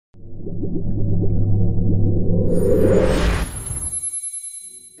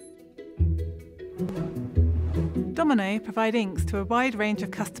Domino provide inks to a wide range of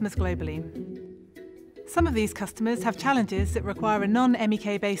customers globally. Some of these customers have challenges that require a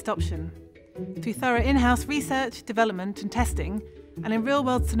non-MEK-based option. Through thorough in-house research, development and testing, and in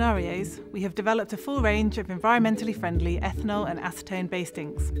real-world scenarios, we have developed a full range of environmentally friendly ethanol and acetone-based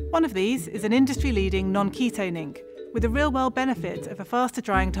inks. One of these is an industry-leading non-ketone ink, with a real-world benefit of a faster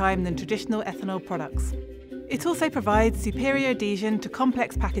drying time than traditional ethanol products. It also provides superior adhesion to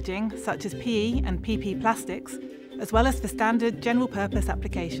complex packaging, such as PE and PP plastics, as well as for standard general-purpose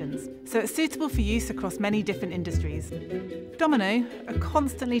applications, so it's suitable for use across many different industries. Domino are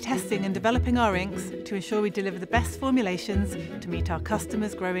constantly testing and developing our inks to ensure we deliver the best formulations to meet our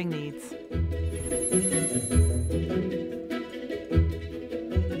customers' growing needs.